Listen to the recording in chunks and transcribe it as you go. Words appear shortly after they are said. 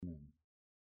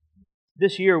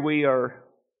This year we are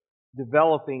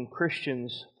developing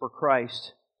Christians for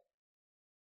Christ.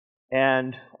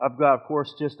 And I've got, of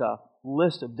course, just a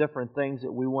list of different things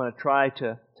that we want to try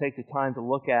to take the time to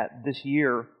look at this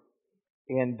year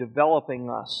in developing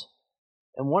us.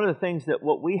 And one of the things that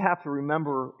what we have to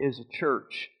remember as a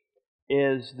church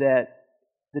is that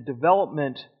the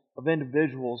development of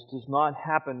individuals does not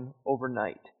happen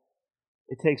overnight.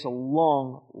 It takes a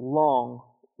long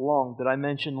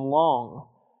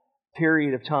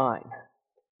period of time.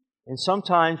 And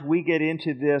sometimes we get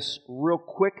into this real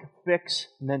quick fix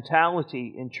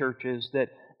mentality in churches that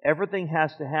everything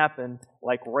has to happen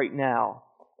like right now.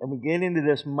 And we get into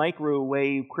this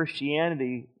microwave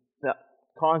Christianity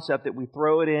concept that we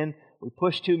throw it in, we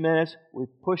push 2 minutes, we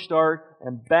push start,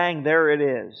 and bang, there it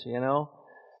is,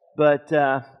 But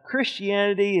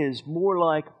Christianity is more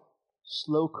like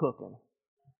slow cooking,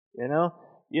 You know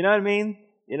what I mean?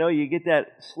 You get that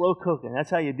slow cooking. That's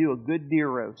how you do a good deer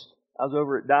roast. I was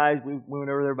over at Dye's. We went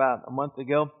over there about a month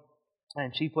ago,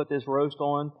 and she put this roast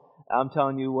on. I'm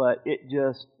telling you what, it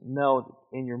just melted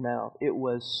in your mouth. It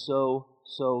was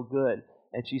so good.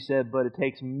 And she said, but it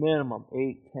takes minimum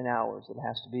 8-10 hours. It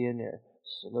has to be in there.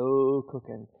 Slow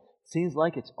cooking. Seems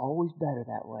like it's always better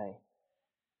that way.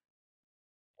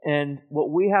 And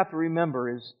what we have to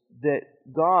remember is that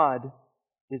God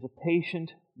is a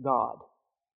patient God.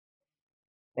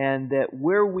 And that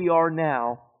where we are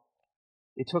now,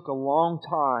 it took a long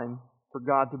time for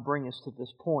God to bring us to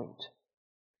this point.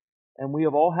 And we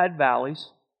have all had valleys.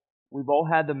 We've all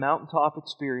had the mountaintop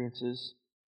experiences.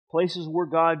 Places where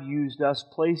God used us.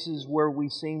 Places where we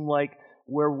seemed like,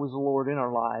 where was the Lord in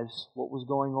our lives? What was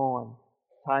going on?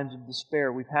 Times of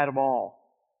despair. We've had them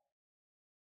all.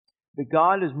 But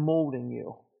God is molding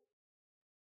you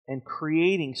and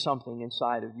creating something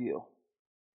inside of you.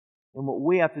 And what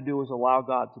we have to do is allow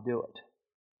God to do it.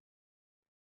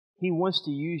 He wants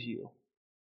to use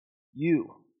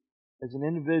you as an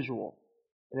individual,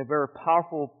 in a very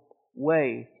powerful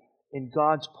way in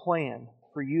God's plan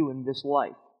for you in this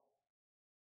life.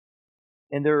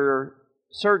 And there are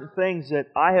certain things that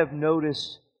I have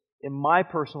noticed in my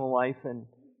personal life and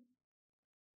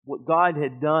what God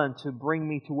had done to bring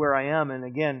me to where I am. And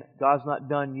again, God's not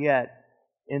done yet.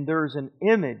 And there's an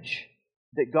image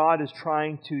that God is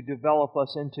trying to develop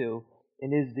us into,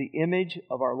 and is the image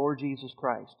of our Lord Jesus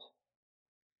Christ.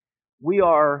 We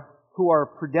are who are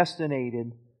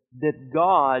predestinated, that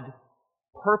God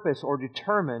purpose or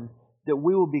determined that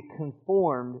we will be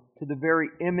conformed to the very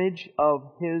image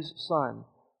of His Son.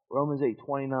 Romans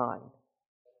 8:29.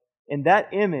 And that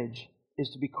image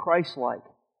is to be Christ-like,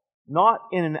 not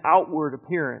in an outward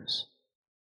appearance,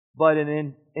 but in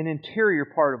an interior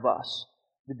part of us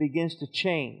that begins to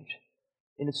change.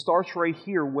 And it starts right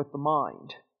here with the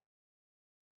mind.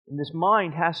 And this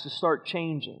mind has to start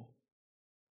changing.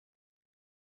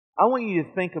 I want you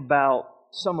to think about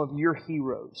some of your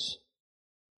heroes.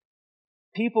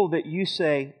 People that you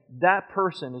say, that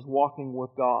person is walking with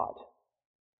God.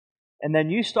 And then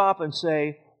you stop and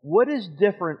say, what is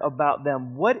different about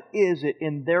them? What is it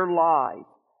in their life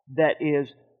that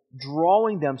is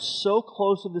drawing them so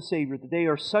close to the Savior, that they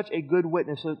are such a good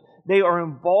witness, that they are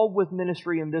involved with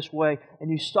ministry in this way? And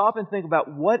you stop and think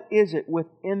about, what is it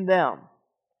within them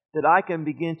that I can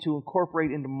begin to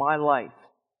incorporate into my life?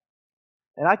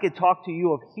 And I could talk to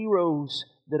you of heroes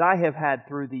that I have had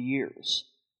through the years.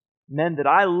 Men that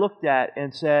I looked at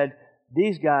and said,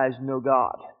 these guys know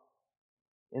God.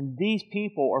 And these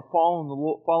people are following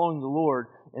the Lord,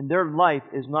 and their life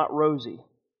is not rosy.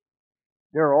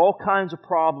 There are all kinds of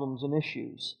problems and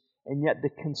issues. And yet the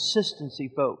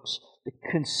consistency, folks, the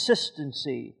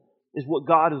consistency is what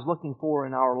God is looking for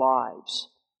in our lives.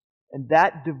 And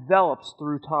that develops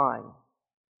through time.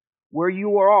 Where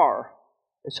you are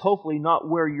is hopefully not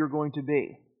where you're going to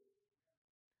be.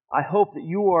 I hope that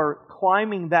you are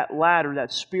climbing that ladder,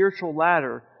 that spiritual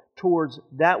ladder, towards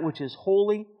that which is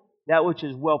holy, that which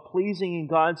is well-pleasing in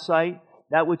God's sight,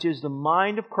 that which is the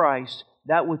mind of Christ,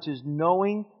 that which is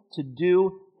knowing to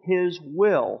do His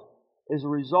will as a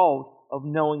result of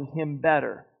knowing Him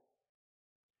better.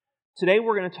 Today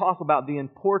we're going to talk about the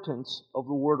importance of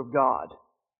the Word of God.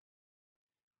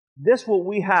 This, what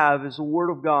we have, is the Word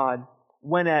of God,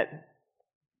 when at,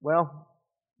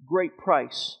 great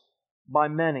price by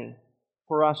many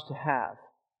for us to have.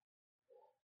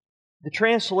 The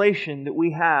translation that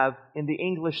we have in the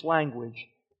English language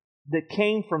that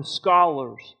came from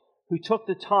scholars who took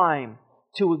the time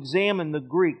to examine the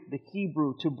Greek, the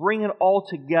Hebrew, to bring it all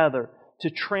together, to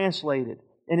translate it,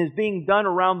 and is being done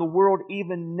around the world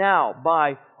even now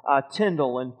by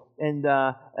Tyndale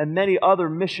and many other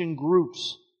mission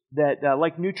groups that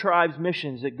like New Tribes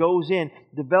Missions, that goes in,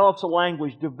 develops a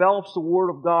language, develops the Word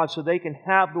of God so they can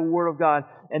have the Word of God,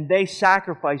 and they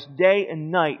sacrifice day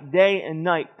and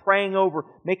night, praying over,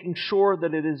 making sure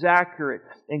that it is accurate.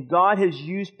 And God has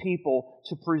used people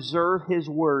to preserve His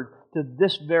Word to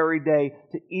this very day,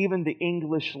 to even the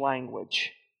English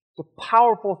language. It's a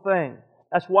powerful thing.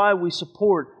 That's why we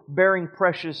support Bearing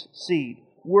Precious Seed,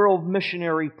 World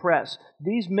Missionary Press,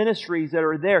 these ministries that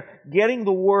are there getting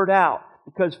the Word out.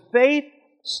 Because faith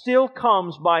still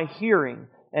comes by hearing,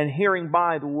 and hearing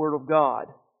by the Word of God.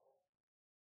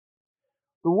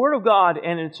 The Word of God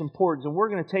and its importance, and we're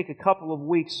going to take a couple of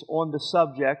weeks on the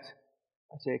subject.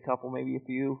 I say a couple, maybe a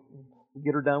few. We'll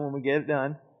get her done when we get it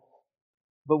done.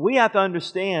 But we have to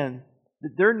understand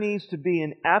that there needs to be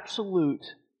an absolute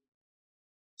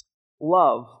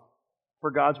love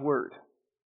for God's Word.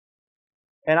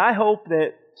 And I hope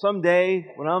that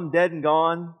someday, when I'm dead and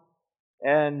gone,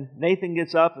 and Nathan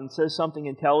gets up and says something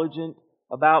intelligent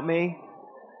about me,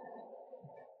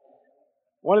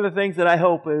 one of the things that I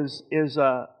hope is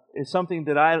something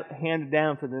that I handed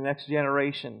down for the next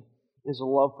generation is a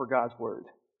love for God's Word,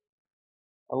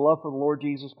 a love for the Lord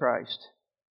Jesus Christ,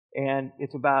 and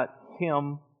it's about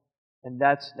Him, and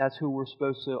that's who we're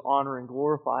supposed to honor and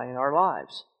glorify in our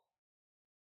lives.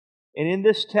 And in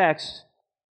this text,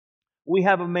 we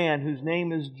have a man whose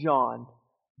name is John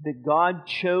that God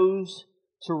chose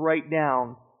to write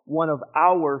down one of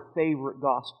our favorite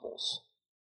Gospels.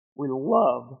 We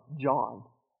love John.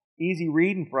 Easy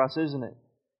reading for us, isn't it?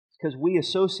 Because we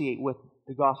associate with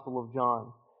the Gospel of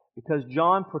John. Because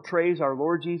John portrays our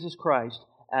Lord Jesus Christ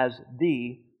as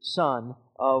the Son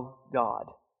of God,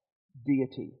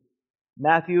 deity.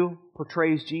 Matthew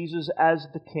portrays Jesus as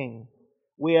the King.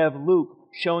 We have Luke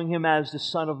showing Him as the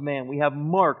Son of Man. We have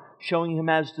Mark showing Him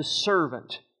as the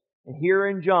servant. And here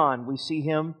in John, we see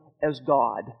Him as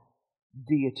God,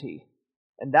 deity.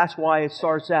 And that's why it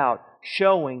starts out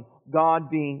showing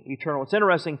God being eternal. It's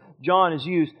interesting, John is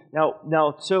used.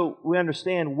 Now, so we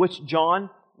understand which John.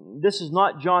 This is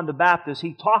not John the Baptist.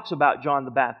 He talks about John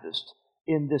the Baptist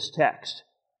in this text.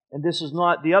 And this is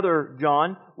not the other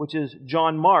John, which is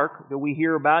John Mark, that we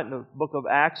hear about in the book of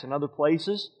Acts and other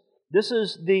places. This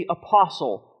is the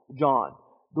Apostle John,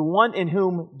 the one in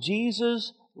whom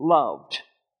Jesus loved.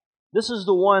 This is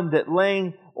the one that,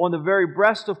 laying on the very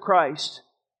breast of Christ,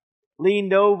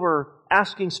 leaned over,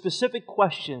 asking specific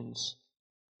questions,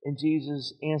 and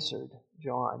Jesus answered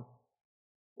John.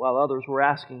 While others were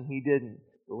asking, He didn't.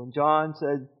 But when John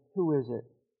said, "Who is it?"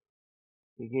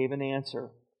 He gave an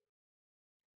answer.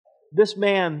 This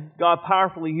man God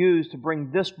powerfully used to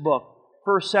bring this book,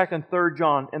 1st, 2nd, 3rd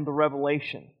John, and the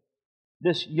Revelation.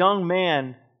 This young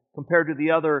man, compared to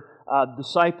the other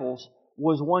disciples,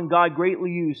 was one God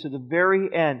greatly used to the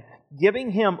very end,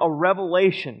 giving him a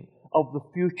revelation of the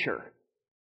future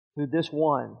through this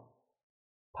one.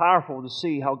 Powerful to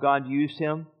see how God used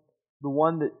him, the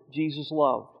one that Jesus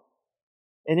loved.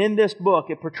 And in this book,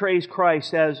 it portrays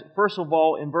Christ as, first of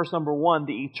all, in verse number 1,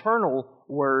 the eternal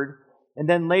Word, and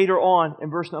then later on, in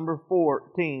verse number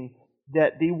 14,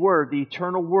 that the Word, the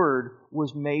eternal Word,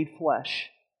 was made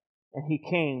flesh, and He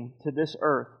came to this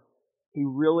earth. He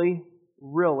really,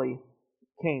 really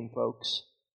came, folks.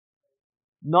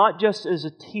 Not just as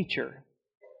a teacher,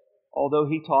 although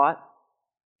He taught,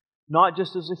 not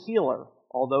just as a healer,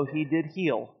 although He did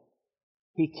heal.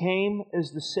 He came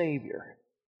as the Savior.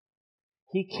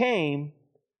 He came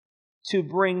to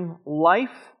bring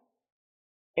life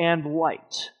and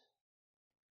light.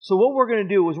 So what we're going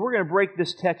to do is we're going to break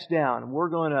this text down, and we're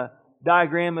going to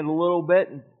diagram it a little bit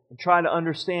and try to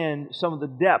understand some of the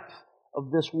depth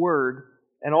of this word,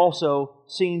 and also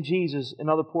seeing Jesus in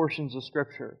other portions of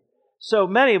Scripture. So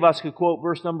many of us could quote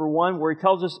verse number 1, where He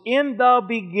tells us, "In the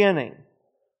beginning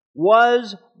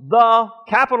was the,"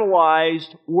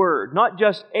 capitalized word, not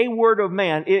just a word of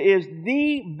man. It is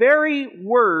the very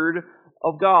Word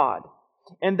of God.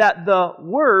 And that the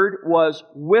Word was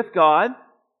with God,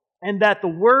 and that the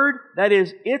Word, that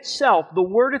is itself, the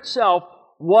Word itself,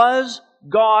 was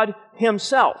God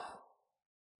Himself.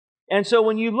 And so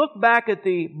when you look back at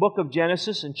the book of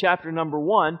Genesis in chapter number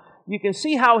 1, you can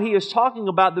see how He is talking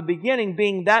about the beginning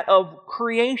being that of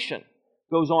creation.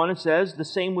 Goes on and says, "The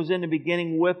same was in the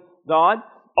beginning with God.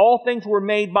 All things were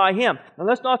made by Him." Now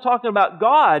that's not talking about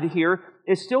God here.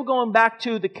 It's still going back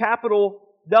to the capital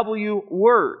W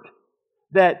word.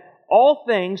 That all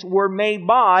things were made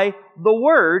by the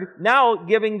Word, now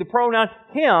giving the pronoun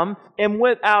Him, and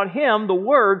without Him, the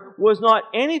Word, was not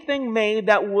anything made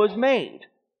that was made.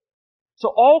 So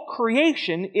all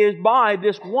creation is by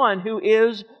this one who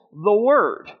is the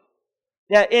Word.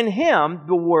 That in Him,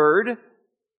 the Word,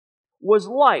 was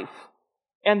life.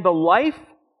 and the life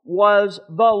was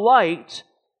the light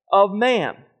of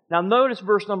man. Now notice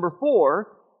verse number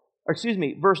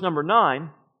 9.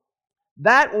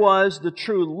 That was the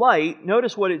true light.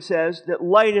 Notice what it says, that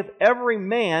lighteth every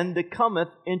man that cometh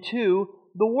into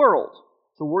the world.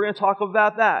 So we're going to talk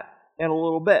about that in a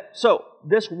little bit. So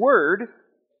this Word,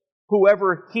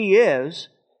 whoever He is,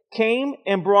 came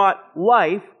and brought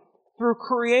life through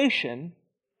creation.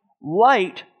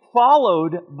 Light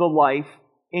followed the life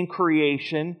in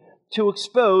creation to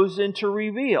expose and to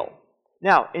reveal.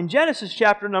 Now, in Genesis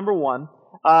chapter number 1,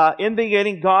 in the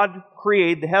beginning God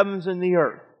created the heavens and the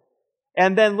earth.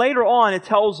 And then later on it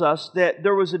tells us that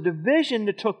there was a division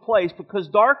that took place because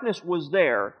darkness was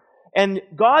there. And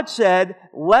God said,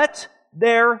 "Let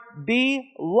there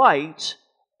be light,"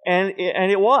 and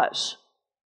it was.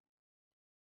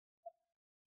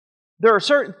 There are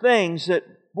certain things that,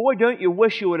 boy, don't you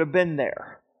wish you would have been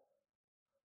there.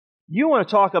 You want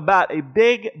to talk about a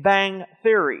Big Bang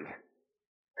Theory.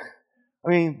 I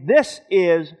mean, this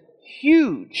is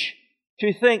huge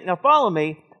to think. Now follow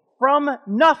me. From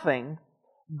nothing,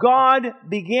 God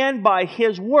began by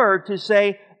His Word to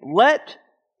say, "Let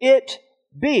it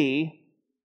be,"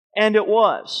 and it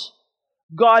was.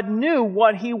 God knew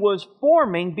what He was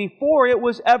forming before it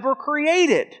was ever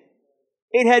created.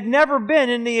 It had never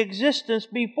been in the existence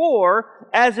before,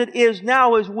 as it is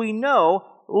now, as we know,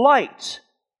 light.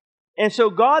 And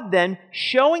so God then,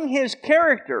 showing His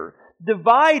character,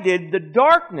 divided the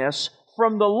darkness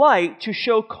from the light to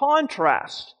show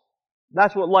contrast.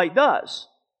 That's what light does.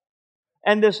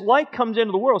 And this light comes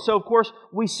into the world. So, of course,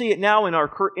 we see it now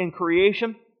in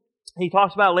creation. He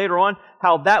talks about later on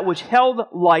how that which held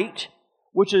light,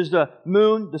 which is the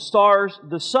moon, the stars,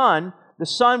 the sun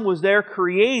was there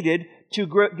created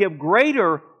to give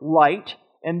greater light.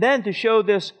 And then to show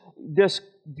this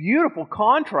beautiful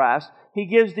contrast, He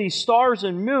gives these stars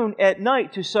and moon at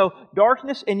night to show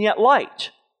darkness and yet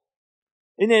light.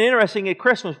 Isn't it interesting, at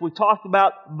Christmas we talked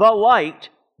about the light,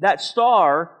 that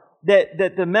star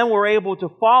that the men were able to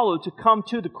follow to come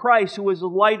to the Christ who is the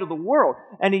light of the world.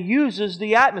 And He uses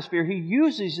the atmosphere. He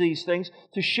uses these things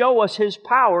to show us His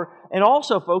power and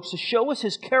also, folks, to show us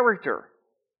His character.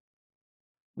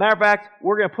 Matter of fact,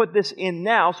 we're going to put this in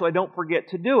now so I don't forget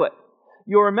to do it.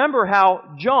 You'll remember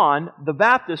how John, the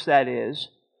Baptist that is,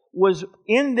 was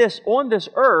on this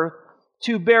earth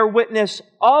to bear witness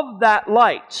of that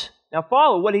light. Now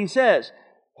follow what he says.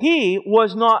 He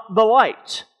was not the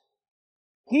light.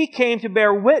 He came to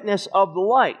bear witness of the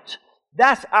light.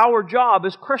 That's our job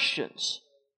as Christians.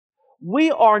 We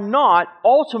are not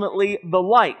ultimately the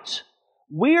light.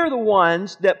 We are the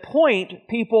ones that point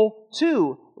people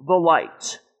to the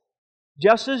light,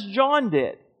 just as John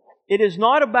did. It is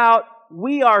not about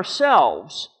we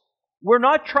ourselves. We're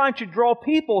not trying to draw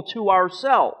people to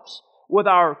ourselves with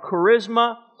our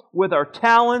charisma, with our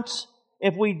talents.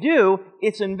 If we do,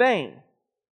 it's in vain.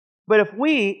 But if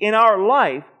we, in our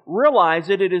life, realize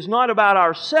that it is not about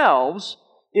ourselves,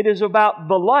 it is about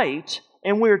the light,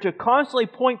 and we are to constantly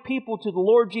point people to the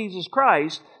Lord Jesus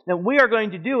Christ, then we are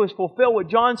going to do is fulfill what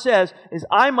John says, is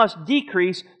I must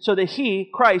decrease so that He,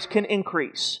 Christ, can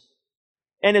increase.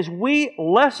 And as we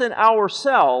lessen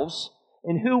ourselves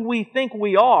in who we think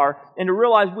we are, and to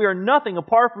realize we are nothing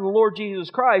apart from the Lord Jesus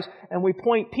Christ, and we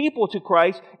point people to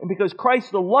Christ, and because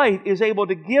Christ the light is able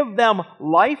to give them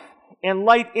life and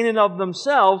light in and of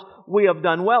themselves, we have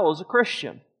done well as a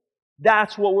Christian.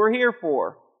 That's what we're here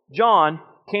for. John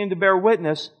came to bear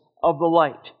witness of the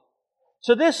light.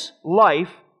 So this life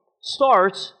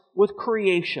starts with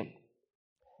creation.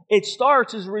 It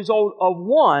starts as a result of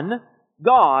one,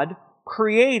 God,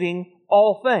 creating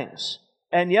all things.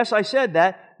 And yes, I said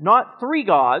that, not three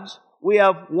gods. We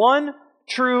have one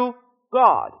true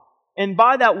God. And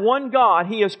by that one God,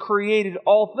 He has created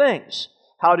all things.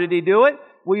 How did He do it?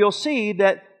 Well, you'll see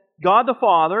that God the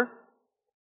Father,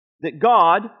 that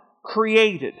God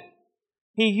created.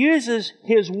 He uses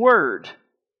His Word,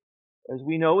 as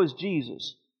we know as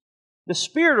Jesus. The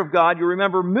Spirit of God, you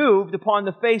remember, moved upon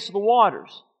the face of the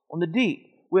waters, on the deep.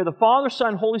 We have the Father,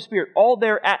 Son, Holy Spirit, all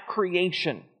there at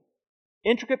creation.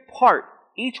 Intricate part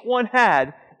each one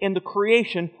had in the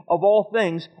creation of all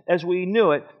things as we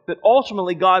knew it. But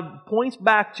ultimately, God points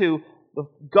back to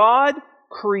God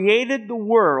created the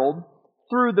world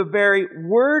through the very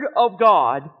Word of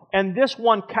God, and this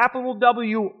one, capital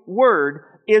W Word,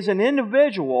 is an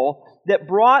individual that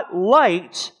brought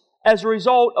light as a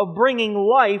result of bringing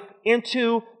life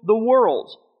into the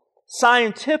world.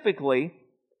 Scientifically,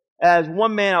 as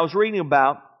one man I was reading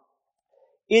about,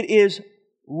 it is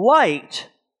light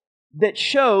that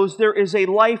shows there is a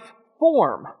life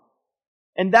form.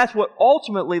 And that's what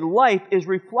ultimately life is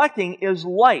reflecting, is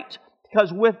light.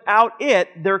 because without it,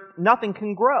 nothing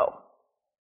can grow.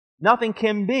 Nothing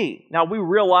can be. Now, we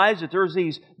realize that there's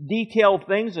these detailed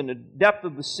things in the depth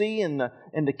of the sea and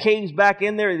the caves back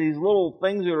in there, these little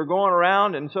things that are going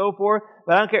around and so forth.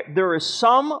 But I don't care. There is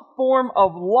some form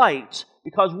of light,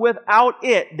 because without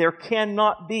it, there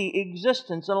cannot be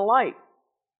existence in a light.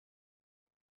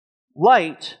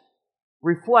 Light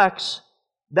reflects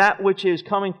that which is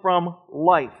coming from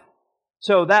life.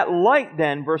 So that light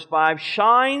then, verse 5,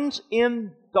 shines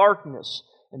in darkness.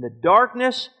 And the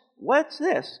darkness, what's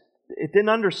this? It didn't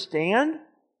understand?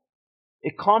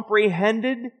 It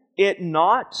comprehended it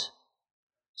not?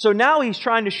 So now he's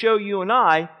trying to show you and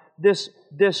I this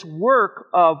work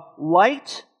of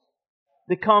light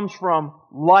that comes from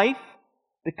life,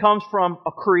 that comes from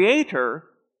a creator,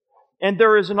 and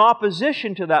there is an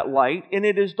opposition to that light, and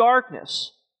it is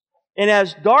darkness. And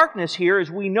as darkness here, as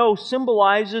we know,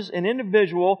 symbolizes an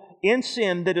individual in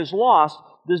sin that is lost,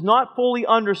 does not fully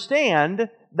understand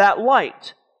that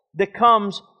light that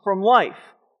comes from life,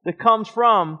 that comes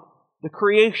from the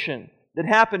creation that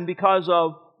happened because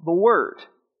of the Word.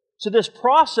 So this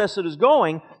process that is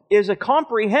going is a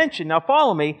comprehension, now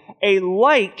follow me, a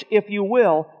light, if you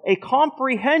will, a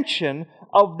comprehension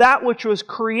of that which was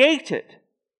created.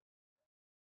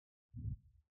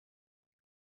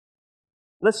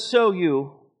 Let's show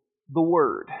you the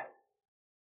Word.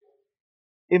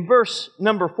 In verse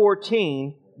number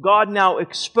 14, God now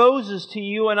exposes to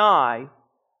you and I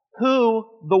who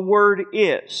the Word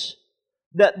is.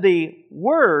 That the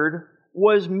Word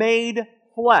was made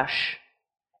flesh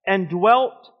and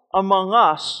dwelt among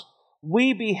us.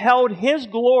 We beheld His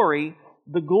glory,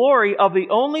 the glory of the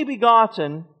only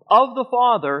begotten of the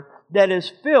Father, that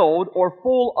is filled or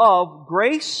full of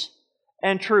grace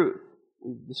and truth.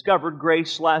 We discovered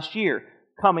grace last year,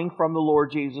 coming from the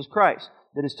Lord Jesus Christ,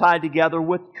 that is tied together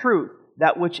with truth,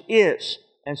 that which is.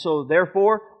 And so,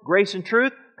 therefore, grace and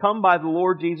truth come by the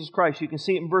Lord Jesus Christ. You can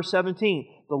see it in verse 17.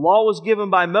 The law was given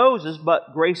by Moses,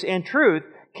 but grace and truth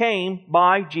came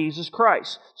by Jesus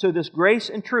Christ. So this grace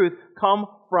and truth come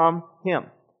from Him.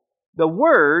 The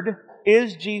Word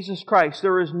is Jesus Christ.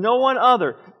 There is no one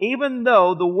other. Even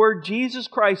though the word Jesus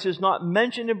Christ is not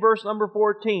mentioned in verse number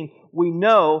 14, we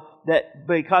know that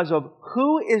because of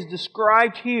who is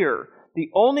described here, the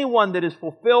only one that is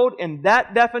fulfilled in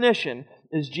that definition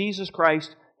is Jesus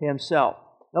Christ Himself.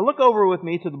 Now look over with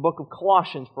me to the book of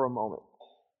Colossians for a moment.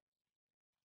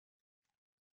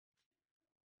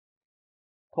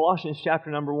 Colossians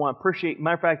chapter number 1.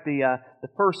 Matter of fact, the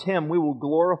first hymn, "We Will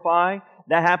Glorify,"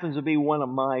 that happens to be one of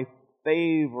my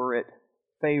favorite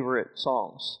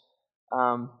songs.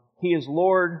 He is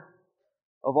Lord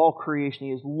of all creation.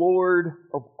 He is Lord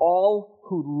of all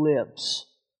who lives.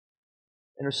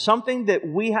 And there's something that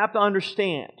we have to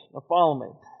understand. Now follow me.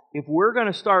 If we're going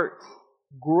to start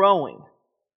growing,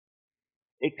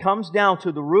 it comes down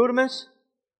to the rudiments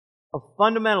of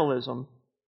fundamentalism,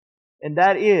 and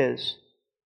that is,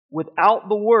 without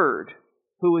the Word,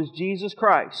 who is Jesus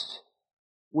Christ,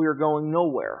 we are going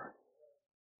nowhere.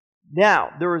 Now,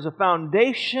 there is a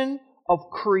foundation of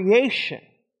creation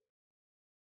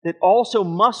that also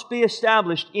must be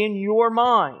established in your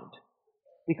mind,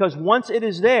 because once it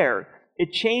is there,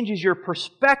 it changes your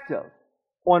perspective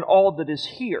on all that is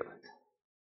here.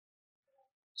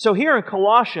 So here in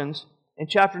Colossians, in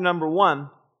chapter number 1,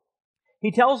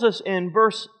 he tells us in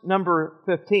verse number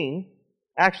 15,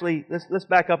 actually, let's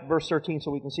back up verse 13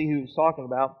 so we can see who he's talking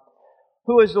about.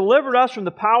 Who has delivered us from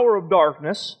the power of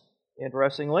darkness,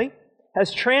 interestingly,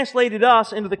 has translated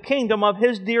us into the kingdom of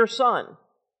His dear Son,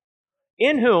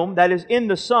 in whom, that is, in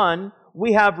the Son,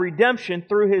 we have redemption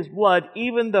through His blood,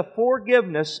 even the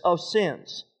forgiveness of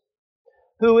sins.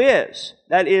 Who is,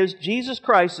 that is, Jesus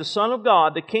Christ, the Son of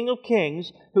God, the King of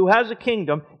kings, who has a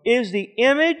kingdom, is the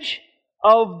image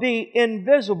of the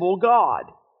invisible God.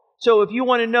 So if you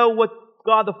want to know what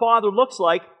God the Father looks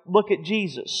like, look at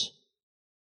Jesus.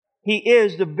 He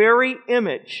is the very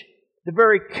image, the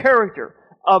very character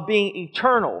of being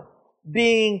eternal,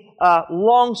 being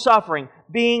long-suffering,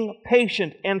 being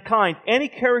patient and kind. Any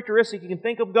characteristic you can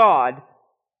think of God,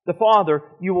 the Father,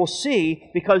 you will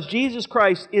see, because Jesus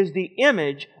Christ is the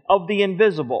image of the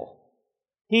invisible.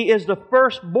 He is the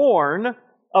firstborn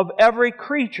of every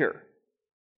creature.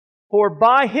 For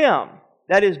by Him,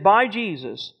 that is by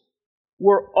Jesus,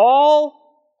 were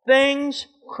all things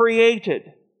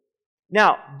created.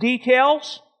 Now,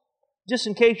 details, just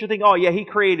in case you think, oh yeah, He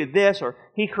created this or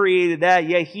He created that,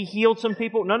 yeah, He healed some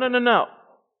people. No.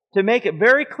 To make it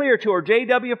very clear to our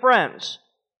JW friends,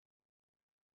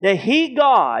 that He,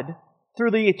 God,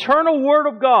 through the eternal Word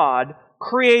of God,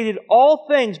 created all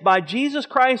things by Jesus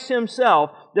Christ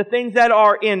Himself, the things that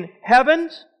are in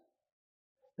heavens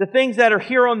The things that are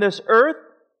here on this earth,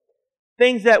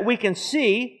 things that we can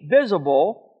see,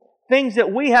 visible, things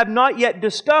that we have not yet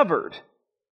discovered,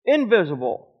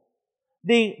 invisible.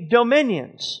 The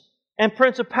dominions and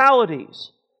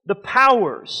principalities, the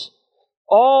powers,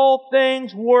 all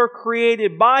things were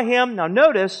created by Him. Now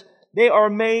notice, they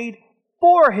are made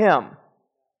for Him.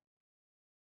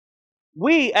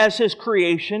 We, as His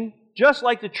creation, just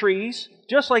like the trees,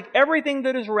 just like everything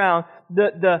that is around,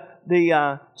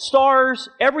 the stars,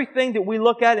 everything that we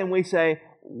look at and we say,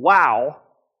 wow.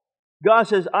 God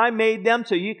says, I made them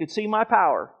so you could see my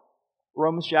power.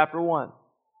 Romans chapter 1.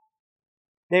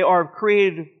 They are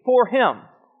created for Him.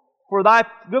 For Thy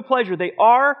good pleasure, they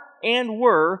are and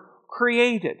were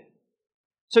created.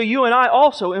 So you and I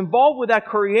also, involved with that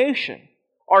creation,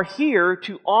 are here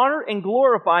to honor and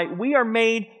glorify. We are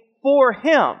made for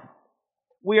Him.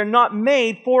 We are not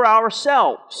made for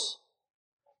ourselves.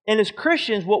 And as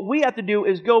Christians, what we have to do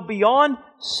is go beyond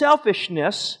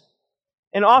selfishness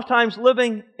and oftentimes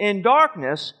living in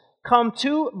darkness, come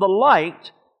to the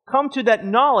light, come to that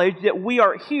knowledge that we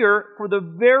are here for the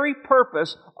very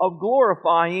purpose of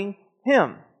glorifying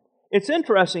Him. It's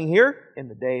interesting here, in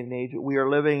the day and age that we are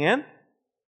living in,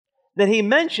 that he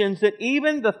mentions that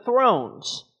even the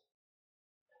thrones,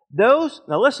 now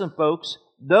listen folks,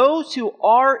 those who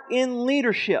are in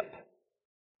leadership,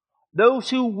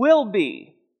 those who will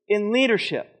be in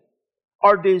leadership,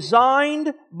 are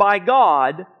designed by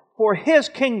God for His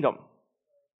kingdom.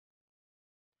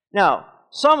 Now,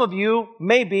 some of you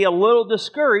may be a little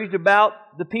discouraged about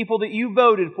the people that you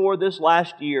voted for this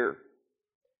last year.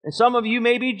 And some of you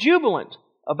may be jubilant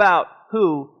about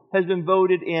who has been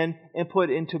voted in and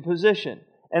put into position.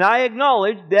 And I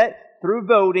acknowledge that through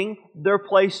voting, they're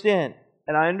placed in.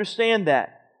 And I understand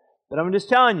that. But I'm just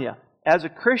telling you, as a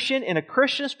Christian, in a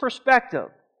Christian's perspective,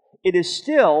 it is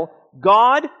still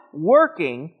God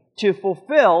working to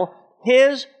fulfill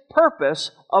His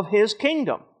purpose of His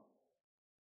kingdom.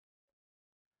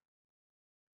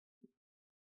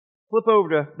 Flip over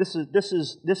to, this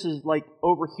is like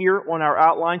over here on our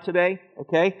outline today,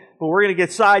 okay? But we're going to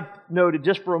get side noted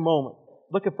just for a moment.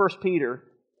 Look at 1 Peter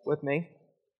with me.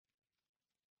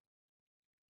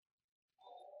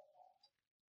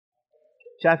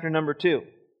 Chapter number 2.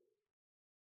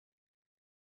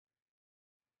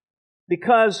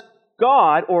 Because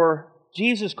God, or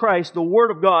Jesus Christ, the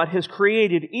Word of God, has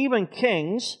created even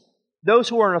kings, those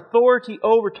who are in authority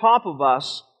over top of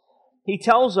us. He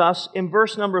tells us in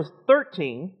verse number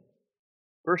 13,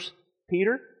 1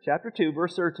 Peter chapter 2,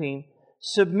 verse 13,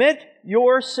 submit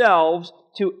yourselves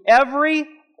to every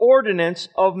ordinance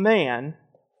of man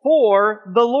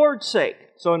for the Lord's sake.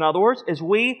 So in other words, as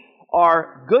we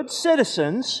are good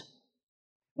citizens,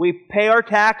 we pay our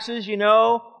taxes,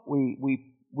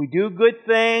 we do good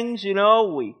things,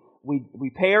 we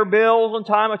pay our bills on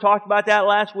time. I talked about that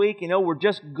last week. We're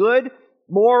just good,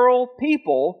 moral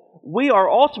people. We are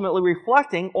ultimately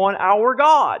reflecting on our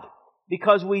God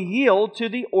because we yield to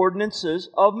the ordinances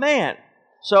of man.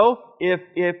 So if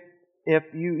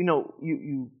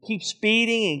you keep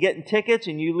speeding and getting tickets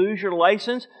and you lose your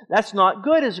license, that's not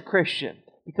good as a Christian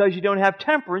because you don't have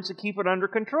temperance to keep it under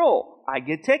control. I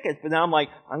get tickets, but now I'm like,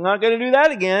 I'm not going to do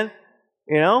that again.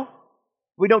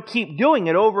 We don't keep doing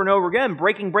it over and over again,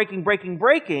 breaking.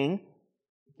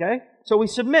 Okay? So we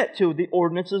submit to the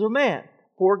ordinances of man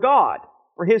for God,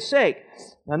 for His sake.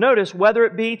 Now notice, whether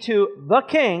it be to the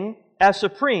king as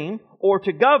supreme, or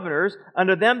to governors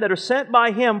unto them that are sent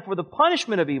by Him for the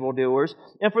punishment of evildoers,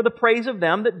 and for the praise of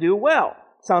them that do well.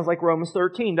 Sounds like Romans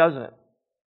 13, doesn't it?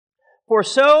 For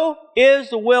so is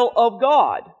the will of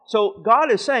God. So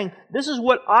God is saying, this is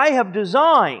what I have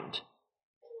designed.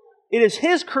 It is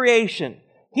His creation.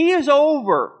 He is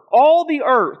over all the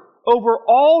earth, over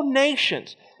all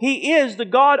nations. He is the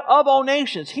God of all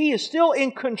nations. He is still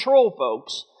in control,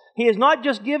 folks. He has not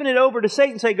just given it over to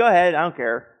Satan and say, go ahead, I don't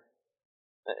care.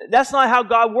 That's not how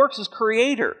God works as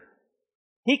creator.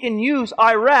 He can use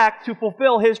Iraq to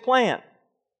fulfill His plan.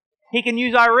 He can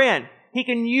use Iran. He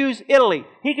can use Italy.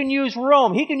 He can use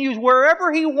Rome. He can use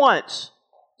wherever He wants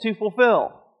to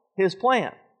fulfill His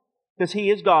plan. Because He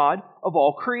is God of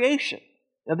all creation.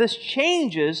 Now this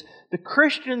changes the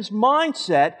Christian's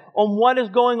mindset on what is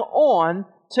going on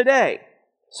today.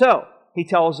 So, he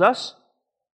tells us,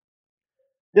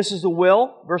 this is the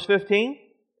will, verse 15,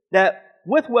 that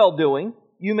with well-doing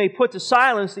you may put to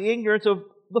silence the ignorance of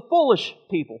the foolish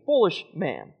people, foolish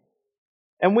man.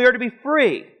 And we are to be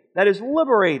free, that is,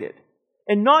 liberated,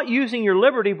 and not using your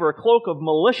liberty for a cloak of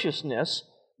maliciousness,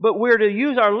 but we're to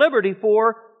use our liberty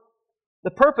for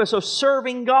the purpose of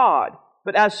serving God,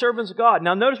 but as servants of God.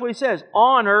 Now notice what he says,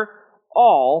 honor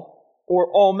all or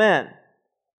all men.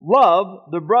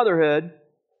 love the brotherhood,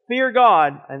 fear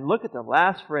God, and look at the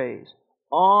last phrase,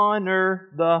 honor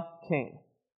the king.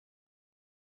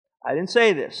 I didn't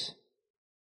say this.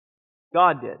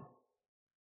 God did.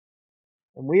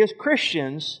 And we as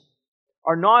Christians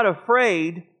are not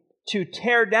afraid to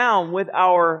tear down with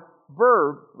our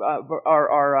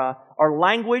our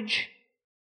language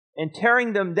and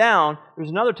tearing them down. There's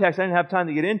another text, I didn't have time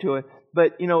to get into it,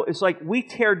 but it's like we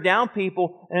tear down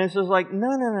people and it's just like, no,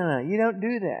 you don't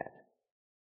do that.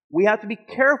 We have to be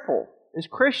careful as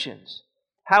Christians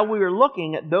how we are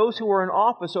looking at those who are in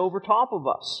office over top of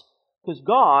us, because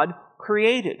God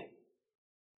created.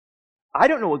 I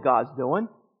don't know what God's doing.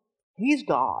 He's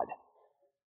God.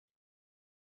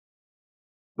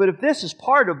 But if this is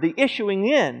part of the issuing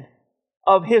in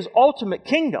of His ultimate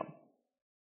kingdom,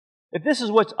 if this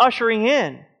is what's ushering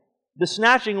in the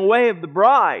snatching away of the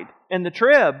bride and the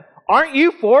trib, aren't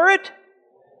you for it?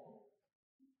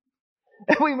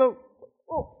 And we move,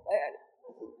 oh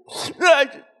man, I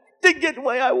just didn't get the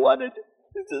way I wanted.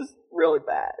 This is really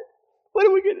bad. What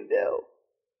are we going to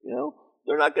do?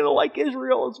 They're not going to like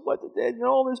Israel as what they did.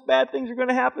 All these bad things are going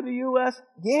to happen to the U.S.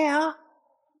 Yeah.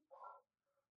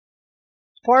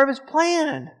 It's part of His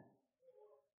plan.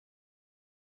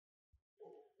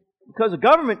 Because the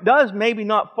government does maybe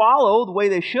not follow the way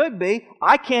they should be.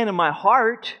 I can in my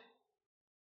heart.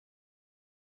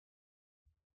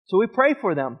 So we pray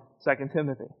for them, 2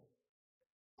 Timothy.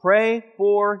 Pray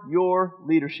for your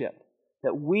leadership,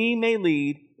 that we may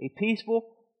lead a peaceful,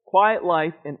 quiet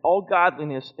life in all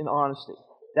godliness and honesty.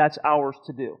 That's ours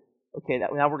to do. Okay,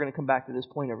 now we're going to come back to this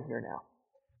point over here now.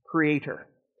 Creator.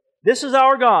 This is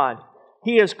our God.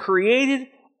 He has created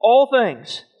all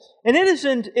things. And it is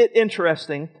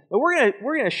interesting, but we're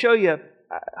going to show you,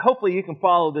 hopefully you can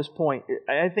follow this point.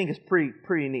 I think it's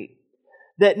pretty neat.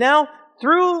 That now,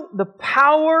 through the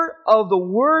power of the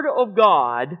Word of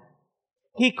God,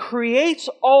 He creates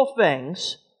all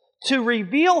things to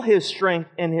reveal His strength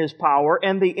and His power,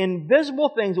 and the invisible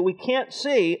things that we can't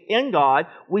see in God,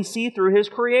 we see through His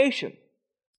creation.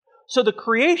 So the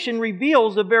creation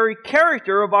reveals the very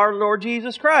character of our Lord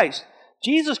Jesus Christ.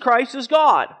 Jesus Christ is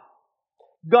God.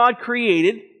 God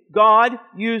created, God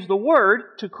used the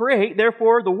Word to create,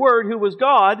 therefore the Word who was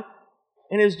God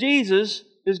and is Jesus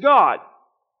is God.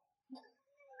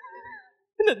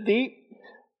 Isn't it deep?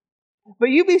 But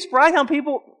you'd be surprised how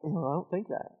people, I don't think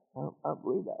that. I don't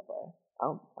believe that way.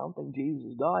 I don't think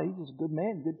Jesus is God. He's just a good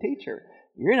man, a good teacher.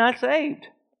 You're not saved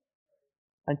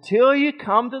until you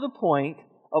come to the point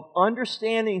of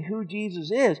understanding who Jesus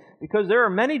is, because there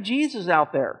are many Jesus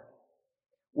out there.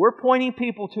 We're pointing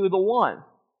people to the one.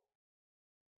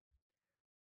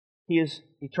 He is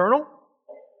eternal.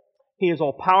 He is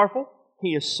all-powerful.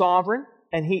 He is sovereign.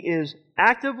 And He is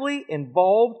actively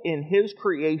involved in His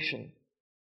creation.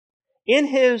 In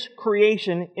His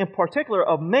creation, in particular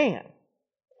of man.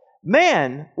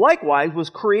 Man, likewise, was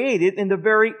created in the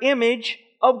very image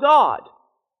of God.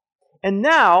 And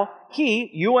now,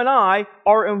 you and I,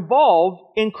 are involved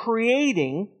in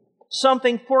creating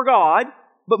something for God.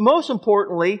 But most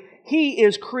importantly, He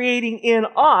is creating in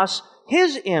us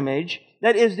His image,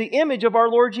 that is the image of our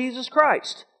Lord Jesus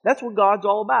Christ. That's what God's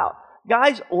all about.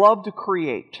 Guys love to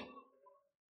create.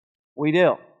 We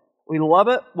do. We love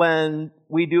it when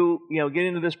we do, get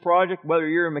into this project, whether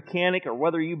you're a mechanic or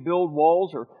whether you build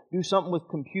walls or do something with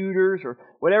computers or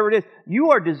whatever it is.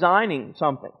 You are designing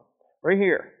something right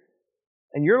here.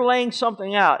 And you're laying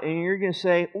something out and you're going to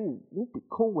say, ooh, it'd be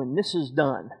cool when this is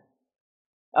done.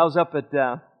 I was up at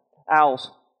Al's.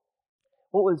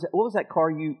 What was that car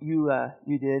you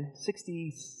did?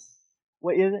 60,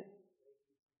 what is it?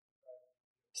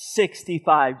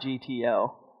 65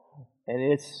 GTO.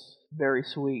 And it's very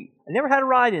sweet. I never had a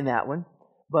ride in that one,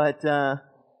 but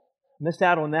missed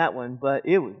out on that one, but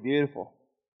it was beautiful.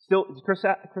 Still, is Chris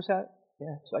out?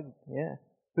 Yeah.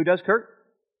 Who does Kurt?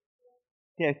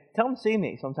 Yeah, tell him to see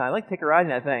me sometime. I'd like to take a ride in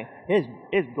that thing.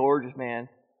 It's gorgeous, man.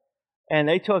 And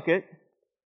they took it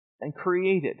and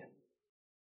created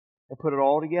and put it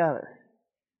all together.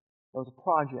 It was a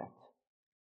project.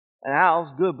 And Al's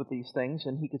good with these things,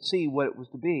 and he could see what it was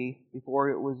to be before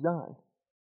it was done.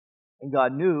 And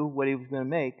God knew what He was going to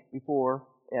make before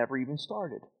it ever even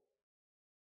started.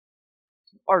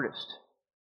 Artist.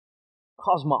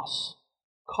 Cosmos.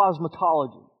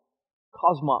 Cosmetology.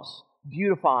 Cosmos.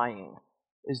 Beautifying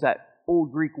is that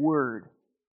old Greek word.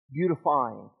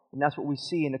 Beautifying. And that's what we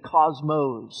see in the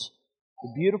cosmos.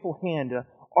 The beautiful hand, the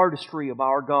artistry of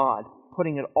our God,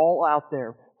 putting it all out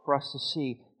there for us to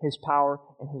see His power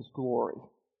and His glory.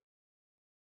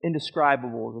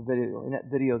 Indescribable, the video, in that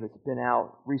video that's been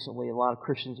out recently, a lot of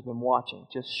Christians have been watching,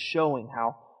 just showing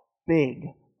how big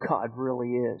God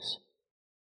really is.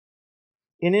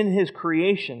 And in His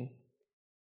creation,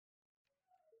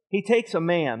 He takes a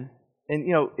man, and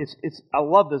I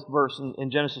love this verse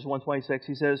in Genesis 1:26.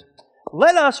 He says,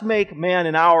 "Let us make man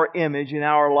in our image, in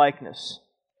our likeness."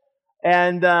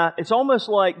 And it's almost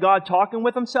like God talking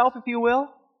with Himself, if you will.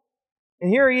 And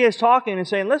here He is talking and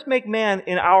saying, let's make man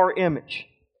in our image.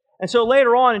 And so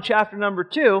later on in chapter number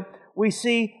 2, we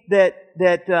see that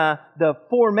the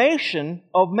formation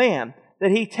of man,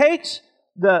 that He takes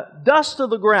the dust of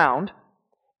the ground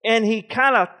and He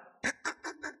kind of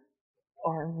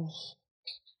arms,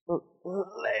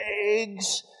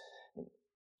 legs,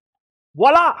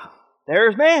 voila,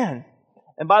 there's man.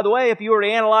 And by the way, if you were to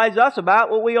analyze us,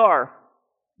 about what we are,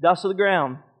 dust of the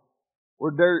ground. We're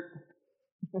dirt.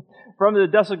 From the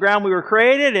dust of the ground we were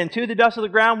created, and to the dust of the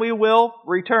ground we will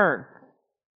return.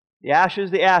 The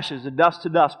ashes, the dust to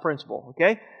dust principle.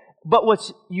 Okay? But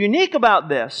what's unique about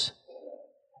this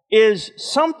is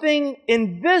something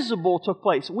invisible took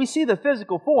place. We see the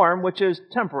physical form, which is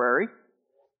temporary,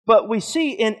 but we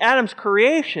see in Adam's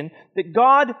creation that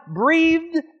God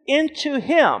breathed into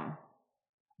him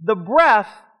the breath,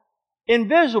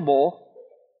 invisible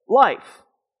life.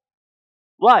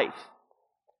 Life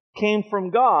came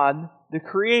from God, the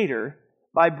Creator,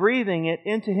 by breathing it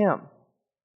into him.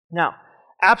 Now,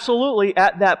 absolutely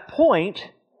at that point,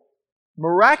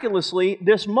 miraculously,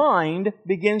 this mind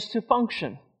begins to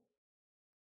function.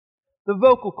 The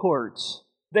vocal cords,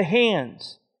 the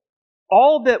hands,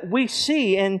 all that we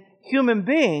see in human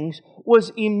beings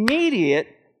was immediate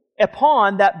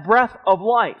upon that breath of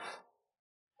life.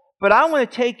 But I want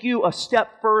to take you a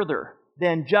step further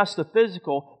than just the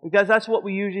physical, because that's what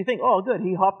we usually think. Oh, good,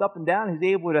 he hopped up and down.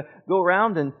 He's able to go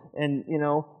around and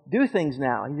do things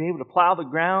now. He's able to plow the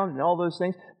ground and all those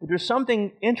things. But there's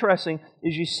something interesting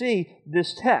as you see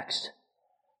this text,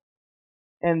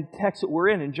 and the text that we're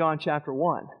in John chapter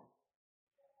 1.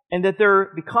 And that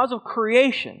there, because of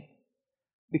creation,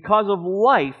 because of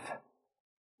life,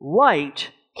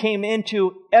 light came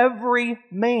into every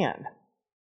man.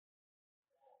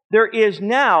 There is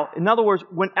now, in other words,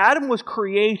 when Adam was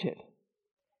created,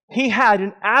 he had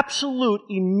an absolute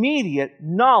immediate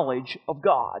knowledge of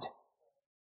God.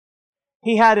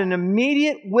 He had an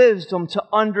immediate wisdom to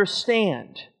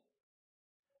understand.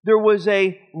 There was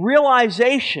a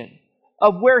realization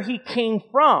of where he came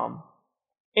from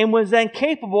and was then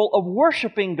capable of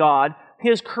worshiping God,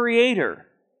 his Creator.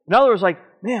 In other words, like,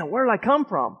 man, where did I come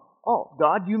from? Oh,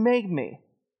 God, you made me.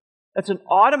 That's an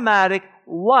automatic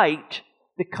light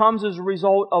that comes as a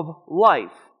result of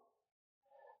life.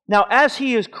 Now, as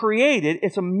he is created,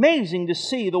 it's amazing to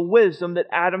see the wisdom that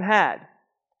Adam had.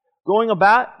 Going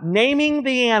about naming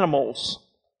the animals.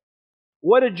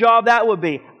 What a job that would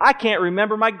be. I can't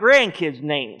remember my grandkids'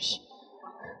 names.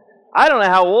 I don't know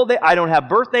how old they are. I don't have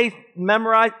birthdays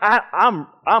memorized.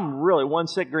 I'm really one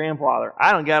sick grandfather.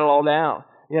 I don't got it all down.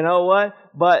 You know what?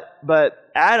 But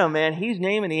Adam, man, he's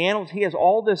naming the animals. He has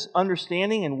all this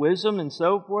understanding and wisdom and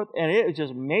so forth. And it is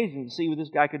just amazing to see what this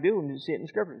guy could do when you see it in the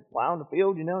Scripture. He's plowing the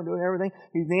field, doing everything.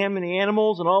 He's naming the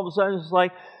animals, and all of a sudden it's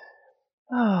like,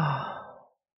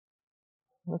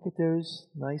 look at those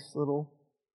nice little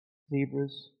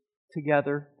zebras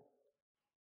together.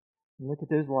 And look at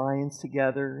those lions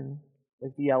together, and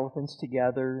like the elephants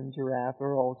together, and giraffe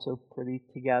are all so pretty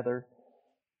together.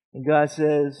 And God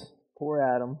says, poor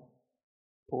Adam,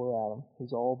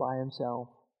 he's all by himself.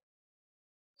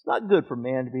 It's not good for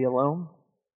man to be alone.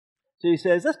 So he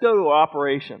says, let's go to an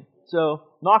operation. So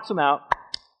knocks him out,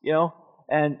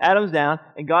 and Adam's down,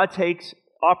 and God takes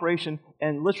operation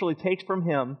and literally takes from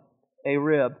him a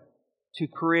rib to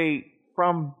create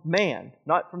from man,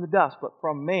 not from the dust, but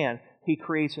from man, he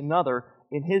creates another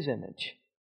in his image.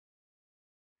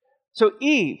 So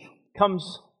Eve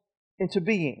comes into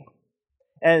being.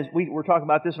 As we were talking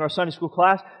about this in our Sunday school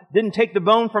class, didn't take the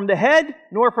bone from the head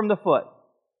nor from the foot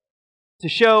to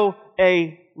show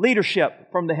a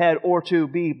leadership from the head or to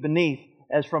be beneath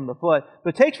as from the foot,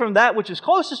 but takes from that which is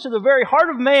closest to the very heart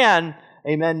of man,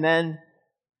 amen, men,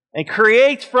 and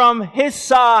creates from his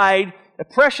side a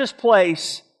precious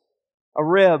place, a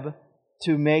rib,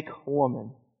 to make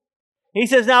woman. He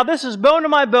says, now this is bone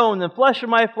of my bone and flesh of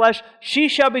my flesh. She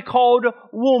shall be called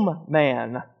womb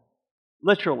man.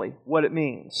 Literally, what it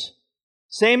means.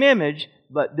 Same image,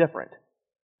 but different.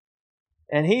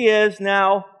 And he is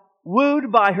now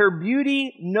wooed by her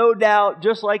beauty, no doubt,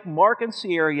 just like Mark and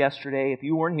Sierra yesterday. If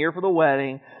you weren't here for the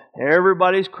wedding,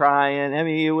 everybody's crying. I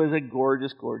mean, it was a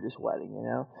gorgeous, gorgeous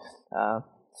wedding,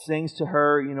 Sings to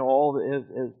her, all of it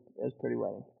is pretty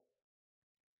wedding.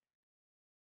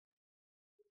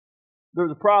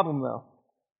 There's a problem, though.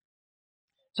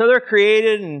 So they're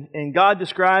created, and God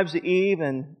describes to Eve,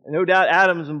 and no doubt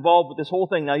Adam's involved with this whole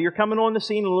thing. Now, you're coming on the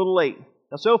scene a little late.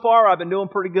 Now, so far, I've been doing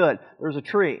pretty good. There's a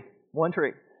tree, one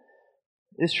tree.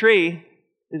 This tree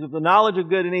is of the knowledge of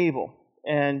good and evil,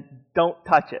 and don't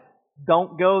touch it.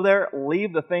 Don't go there.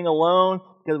 Leave the thing alone,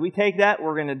 because if we take that,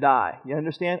 we're going to die. You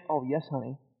understand? Oh, yes,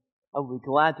 honey. I'll be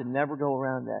glad to never go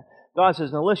around that. God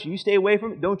says, now listen, you stay away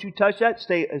from it. Don't you touch that.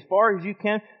 Stay as far as you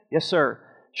can. Yes, sir.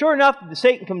 Sure enough,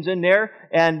 Satan comes in there,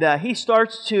 and he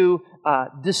starts to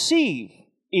deceive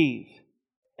Eve.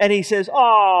 And he says,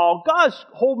 oh, God's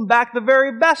holding back the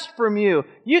very best from you.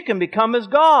 You can become as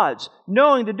gods,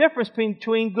 knowing the difference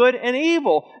between good and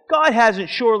evil. God hasn't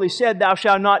surely said, thou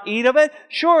shalt not eat of it.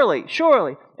 Surely,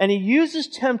 surely. And he uses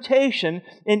temptation,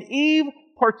 and Eve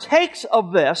partakes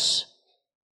of this,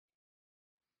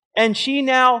 and she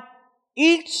now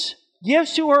eats,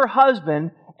 gives to her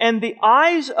husband, and the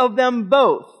eyes of them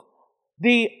both,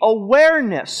 the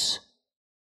awareness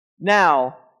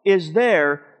now is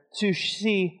there to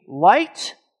see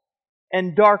light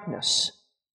and darkness.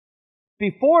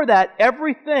 Before that,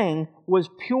 everything was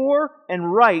pure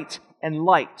and right and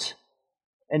light.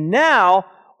 And now,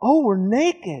 oh, we're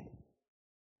naked.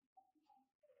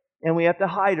 And we have to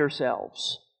hide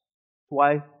ourselves.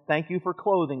 Why, thank you for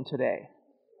clothing today.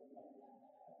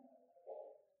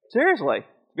 Seriously,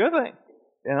 good thing.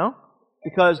 You know?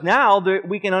 Because now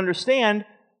we can understand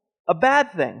a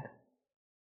bad thing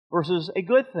versus a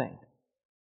good thing.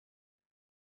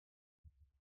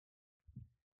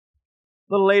 A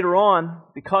little later on,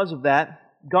 because of that,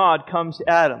 God comes to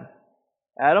Adam.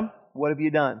 Adam, what have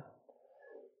you done?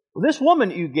 Well, this woman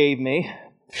that you gave me,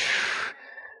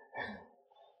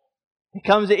 he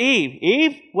comes to Eve.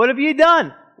 Eve, what have you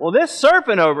done? Well, this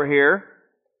serpent over here.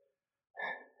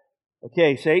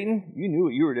 Okay, Satan, you knew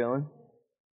what you were doing.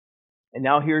 And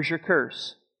now here's your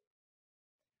curse.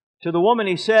 To the woman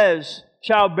he says,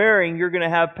 childbearing, you're going to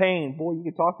have pain. Boy, you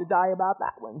could talk to Di about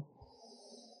that one.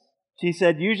 She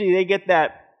said usually they get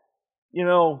that,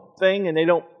 thing and they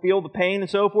don't feel the pain and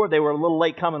so forth. They were a little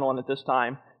late coming on it this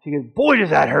time. She goes, boy,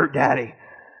 does that hurt, Daddy.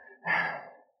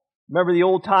 Remember the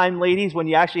old time ladies when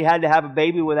you actually had to have a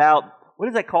baby without, what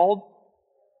is that called?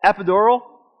 Epidural?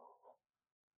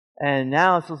 And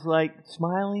now it's just like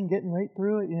smiling, getting right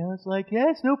through it. It's like,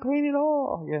 yes, no pain at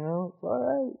all. It's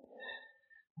all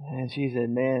right. And she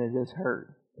said, man, it just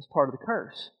hurt. It's part of the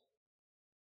curse.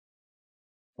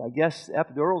 So I guess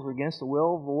epidurals are against the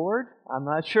will of the Lord. I'm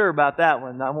not sure about that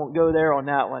one. I won't go there on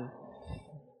that one.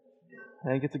 I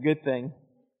think it's a good thing.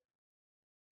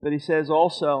 But he says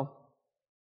also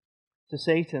to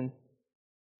Satan,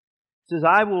 he says,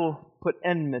 I will put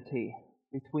enmity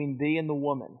between thee and the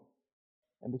woman,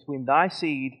 and between thy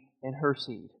seed and her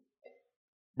seed.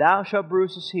 Thou shalt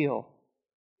bruise his heel.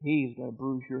 He is going to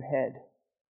bruise your head.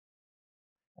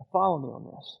 Now follow me on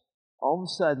this. All of a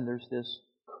sudden there's this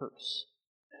curse.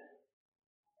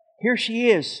 Here she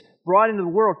is, brought into the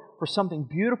world for something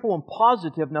beautiful and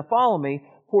positive. Now follow me,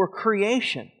 for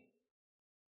creation.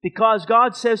 Because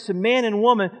God says to man and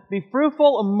woman, be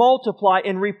fruitful and multiply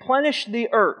and replenish the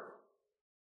earth.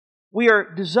 We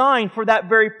are designed for that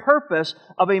very purpose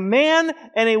of a man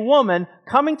and a woman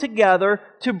coming together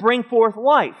to bring forth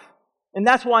life. And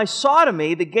that's why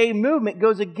sodomy, the gay movement,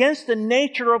 goes against the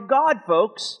nature of God,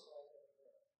 folks.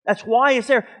 That's why it's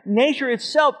there. Nature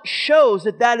itself shows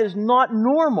that that is not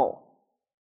normal.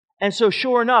 And so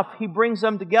sure enough, He brings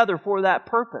them together for that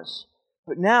purpose.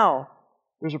 But now,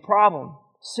 there's a problem.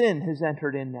 Sin has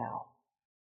entered in now.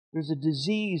 There's a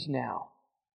disease now.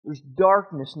 There's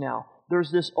darkness now.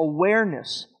 There's this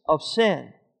awareness of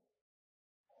sin.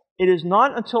 It is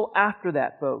not until after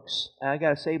that, folks, and I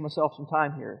got to save myself some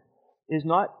time here. It is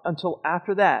not until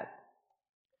after that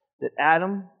that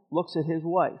Adam looks at his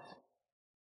wife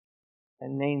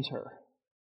and names her.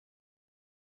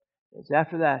 It's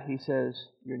after that he says,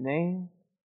 your name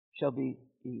shall be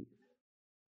Eve.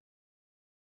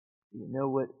 Do you know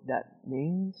what that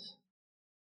means?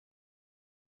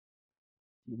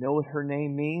 You know what her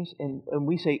name means? And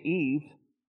we say Eve,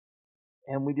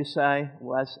 and we just say,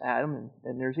 well, that's Adam,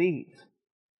 and there's Eve.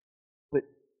 But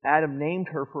Adam named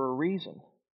her for a reason.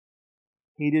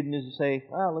 He didn't just say,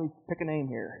 oh, let me pick a name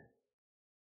here.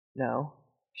 No,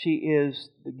 she is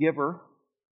the giver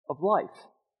of life.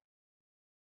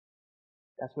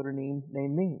 That's what her name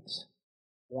means.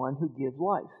 One who gives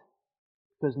life.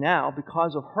 Because now,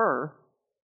 because of her,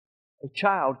 a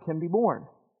child can be born.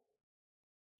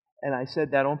 And I said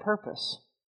that on purpose.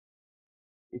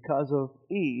 Because of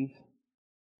Eve,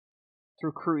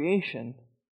 through creation,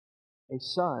 a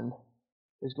son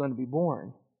is going to be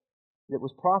born. It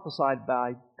was prophesied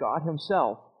by God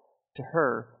Himself to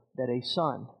her that a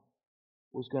son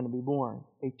was going to be born.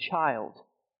 A child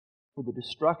for the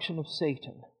destruction of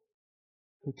Satan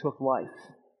who took life.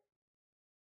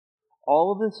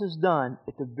 All of this is done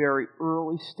at the very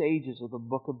early stages of the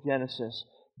book of Genesis.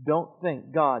 Don't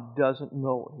think God doesn't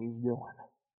know what He's doing.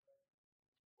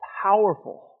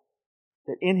 Powerful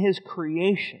that in His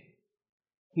creation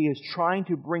He is trying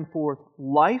to bring forth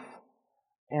life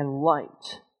and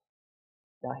light.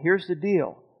 Now here's the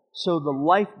deal. So the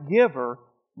life giver,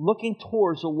 looking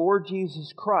towards the Lord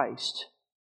Jesus Christ,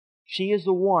 she is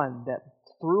the one that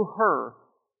through her,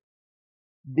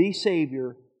 the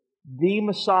Savior, the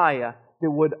Messiah,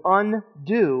 that would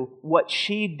undo what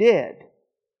she did,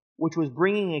 which was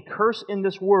bringing a curse in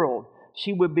this world.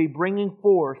 She would be bringing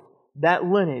forth that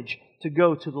lineage to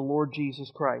go to the Lord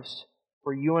Jesus Christ,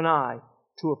 for you and I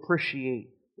to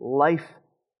appreciate life,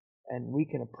 and we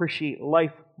can appreciate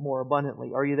life more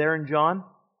abundantly. Are you there in John?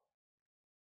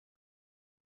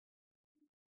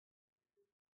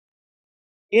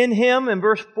 In Him, in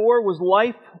verse 4, was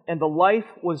life, and the life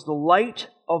was the light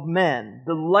of men.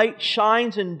 The light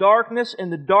shines in darkness,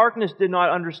 and the darkness did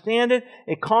not understand it.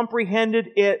 It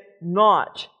comprehended it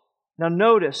not. Now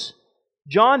notice,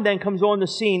 John then comes on the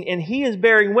scene, and he is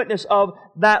bearing witness of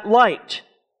that light.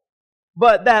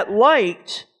 But that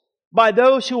light, by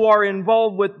those who are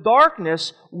involved with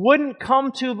darkness, wouldn't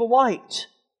come to the light.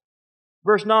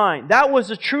 Verse 9, that was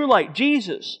the true light,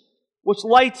 Jesus, which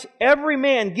lights every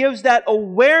man, gives that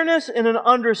awareness and an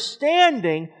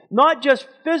understanding, not just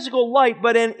physical light,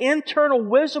 but an internal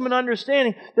wisdom and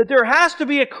understanding that there has to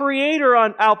be a Creator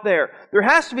out there. There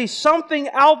has to be something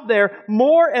out there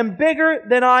more and bigger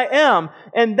than I am.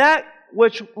 And that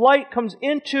which light comes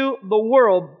into the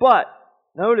world. But,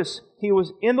 notice, He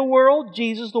was in the world,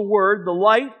 Jesus the Word, the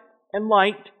light and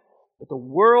light. But the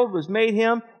world was made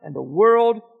Him, and the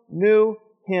world knew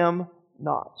Him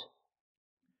not.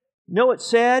 You know it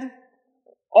said?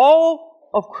 All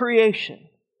of creation,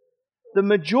 the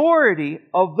majority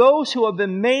of those who have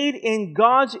been made in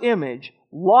God's image,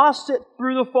 lost it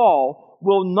through the fall,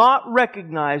 will not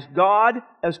recognize God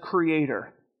as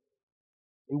Creator.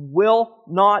 They will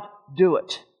not do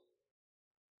it.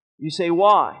 You say,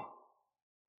 why?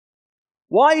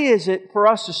 Why is it for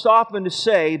us to stop and to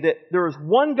say that there is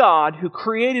one God who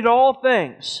created all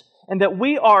things, and that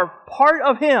we are part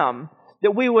of Him,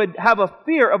 that we would have a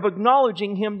fear of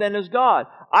acknowledging Him then as God?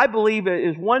 I believe it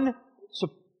is one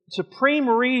supreme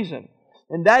reason,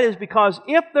 and that is because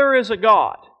if there is a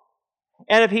God,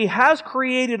 and if He has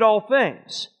created all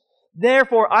things,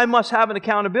 therefore I must have an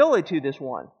accountability to this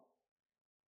one.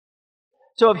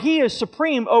 So if He is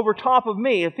supreme over top of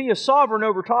me, if He is sovereign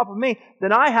over top of me,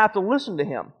 then I have to listen to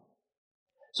Him.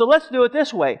 So let's do it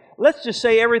this way. Let's just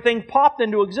say everything popped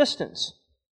into existence.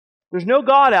 There's no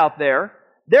God out there.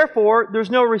 Therefore, there's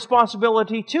no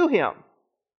responsibility to Him.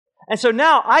 And so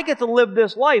now I get to live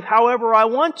this life however I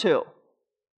want to.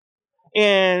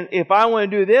 And if I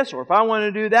want to do this or if I want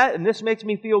to do that, and this makes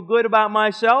me feel good about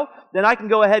myself, then I can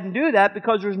go ahead and do that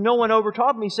because there's no one over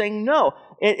top of me saying no.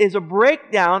 It is a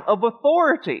breakdown of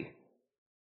authority.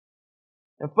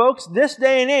 And folks, this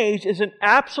day and age is an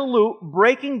absolute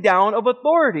breaking down of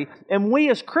authority. And we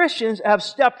as Christians have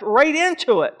stepped right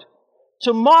into it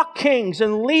to mock kings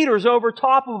and leaders over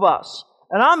top of us.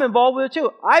 And I'm involved with it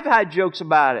too. I've had jokes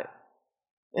about it.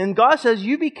 And God says,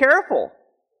 you be careful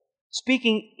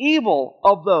speaking evil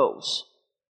of those.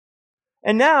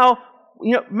 And now,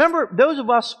 remember those of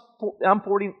us, I'm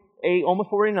 48, almost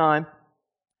 49,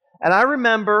 and I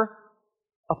remember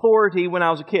authority when I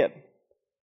was a kid.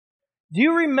 Do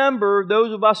you remember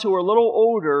those of us who are a little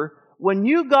older, when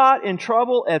you got in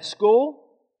trouble at school,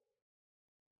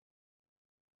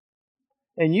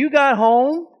 and you got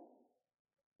home,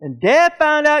 and Dad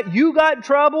found out you got in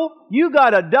trouble, you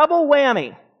got a double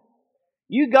whammy.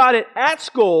 You got it at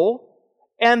school,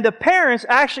 and the parents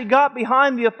actually got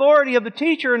behind the authority of the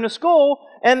teacher in the school,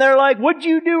 and they're like, what'd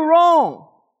you do wrong?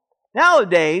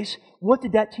 Nowadays, what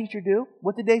did that teacher do?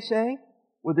 What did they say?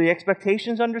 Were the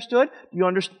expectations understood? Do you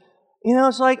understand?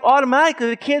 It's like automatically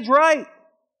the kid's right.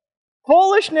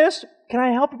 Foolishness, can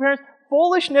I help you parents?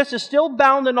 Foolishness is still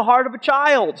bound in the heart of a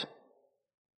child.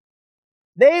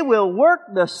 They will work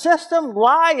the system,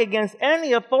 lie against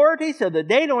any authority so that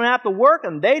they don't have to work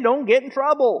and they don't get in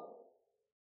trouble.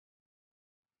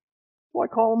 Well, I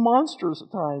call them monsters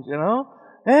at times, And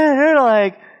they're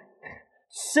like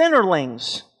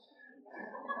sinnerlings.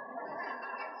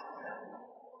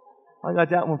 I got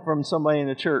that one from somebody in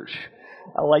the church.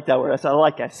 I like that word. I said, I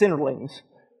like that, sinnerlings.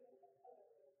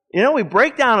 We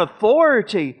break down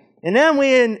authority. And then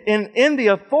we, in the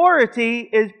authority,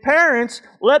 as parents,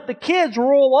 let the kids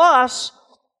rule us,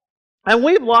 and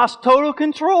we've lost total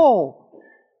control.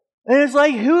 And it's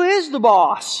like, who is the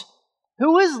boss?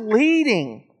 Who is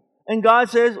leading? And God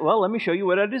says, well, let me show you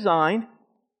what I designed.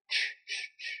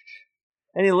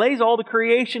 And He lays all the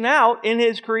creation out. In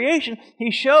His creation,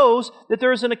 He shows that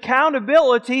there's an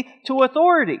accountability to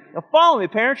authority. Now follow me,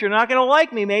 parents. You're not going to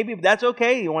like me maybe, but that's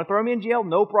okay. You want to throw me in jail?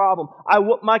 No problem. I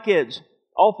whooped my kids.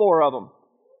 All 4 of them.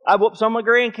 I whooped some of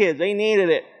my grandkids. They needed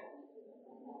it.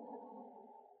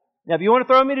 Now if you want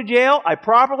to throw me to jail, I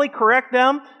properly correct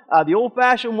them the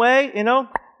old-fashioned way,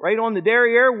 right on the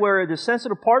derriere where the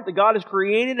sensitive part that God has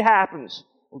created happens.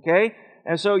 Okay?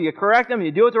 And so you correct them,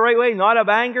 you do it the right way, not of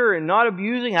anger and not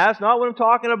abusing. That's not what I'm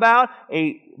talking about.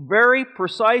 A very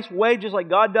precise way, just like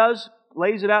God does,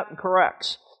 lays it out and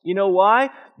corrects. You know why?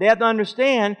 They have to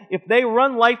understand if they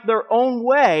run life their own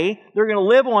way, they're going to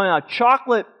live on a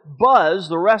chocolate buzz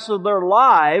the rest of their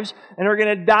lives, and they're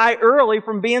going to die early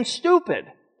from being stupid.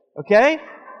 Okay?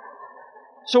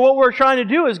 So what we're trying to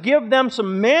do is give them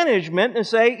some management and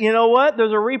say, you know what?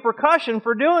 There's a repercussion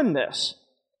for doing this.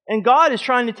 And God is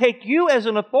trying to take you as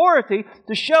an authority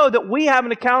to show that we have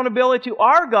an accountability to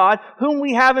our God, whom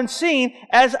we haven't seen,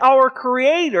 as our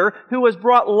Creator, who has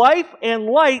brought life and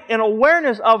light and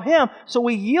awareness of Him. So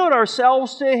we yield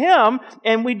ourselves to Him,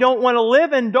 and we don't want to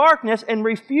live in darkness and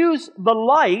refuse the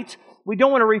light. We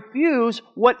don't want to refuse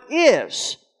what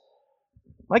is.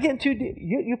 Am I getting too deep?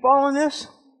 You following this?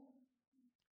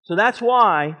 So that's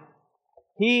why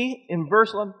He, in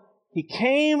verse 11, He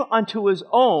came unto His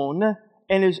own,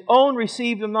 and His own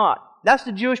received Him not. That's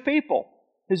the Jewish people.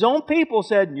 His own people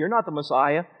said, you're not the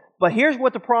Messiah. But here's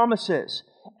what the promise is.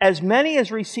 As many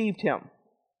as received Him,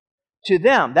 to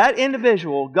them, that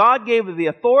individual, God gave the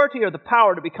authority or the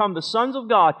power to become the sons of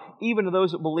God, even to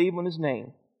those that believe in His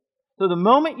name. So the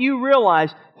moment you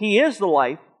realize He is the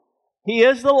life, He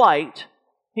is the light,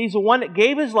 He's the one that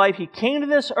gave His life. He came to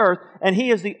this earth, and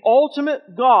He is the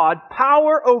ultimate God,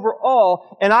 power over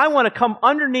all, and I want to come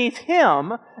underneath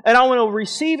Him, and I want to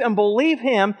receive and believe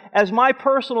Him as my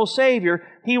personal Savior.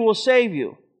 He will save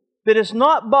you. But it's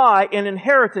not by an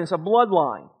inheritance, a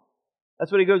bloodline.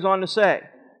 That's what He goes on to say.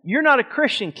 You're not a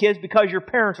Christian, kids, because your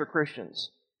parents are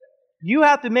Christians. You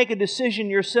have to make a decision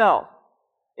yourself.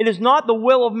 It is not the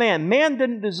will of man. Man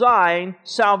didn't design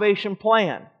salvation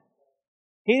plan.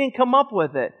 He didn't come up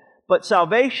with it. But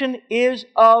salvation is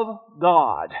of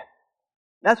God.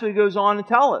 That's what He goes on to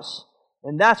tell us.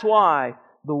 And that's why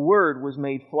the Word was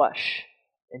made flesh.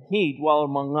 And He dwelt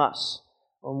among us.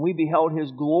 When we beheld His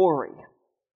glory.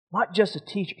 Not just a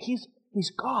teacher.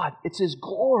 He's God. It's His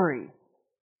glory.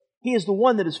 He is the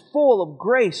one that is full of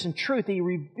grace and truth. He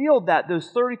revealed that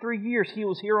those 33 years He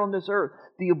was here on this earth.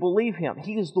 Do you believe Him?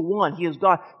 He is the one. He is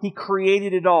God. He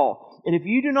created it all. And if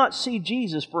you do not see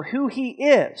Jesus for who He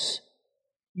is,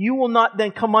 you will not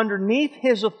then come underneath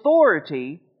His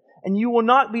authority, and you will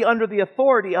not be under the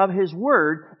authority of His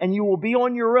Word, and you will be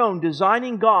on your own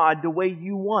designing God the way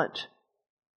you want.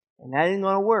 And that ain't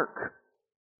going to work.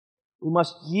 We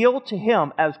must yield to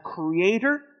Him as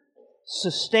Creator,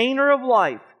 Sustainer of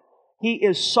life. He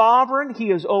is sovereign.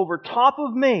 He is over top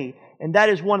of me. And that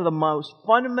is one of the most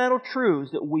fundamental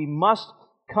truths that we must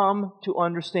come to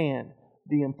understand.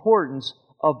 The importance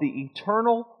of the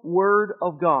eternal Word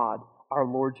of God, our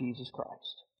Lord Jesus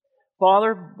Christ.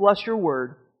 Father, bless Your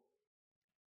Word.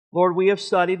 Lord, we have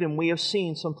studied and we have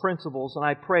seen some principles, and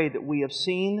I pray that we have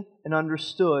seen and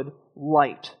understood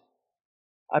light.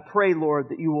 I pray, Lord,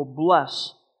 that You will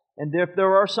bless, and if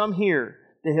there are some here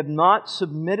that have not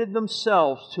submitted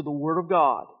themselves to the Word of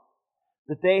God,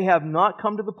 that they have not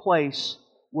come to the place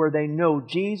where they know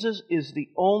Jesus is the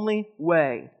only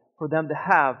way for them to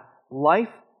have life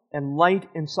and light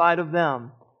inside of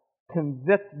them,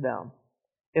 convict them.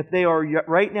 If they are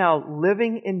right now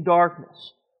living in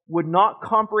darkness, would not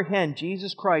comprehend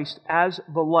Jesus Christ as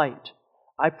the light,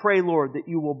 I pray, Lord, that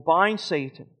You will bind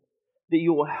Satan, that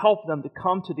You will help them to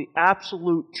come to the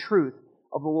absolute truth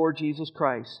of the Lord Jesus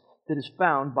Christ that is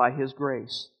found by His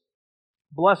grace.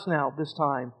 Bless now this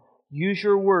time. Use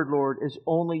Your Word, Lord, as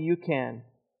only You can.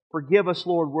 Forgive us,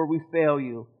 Lord, where we fail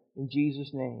You. In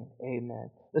Jesus' name, amen.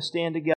 Let's stand together.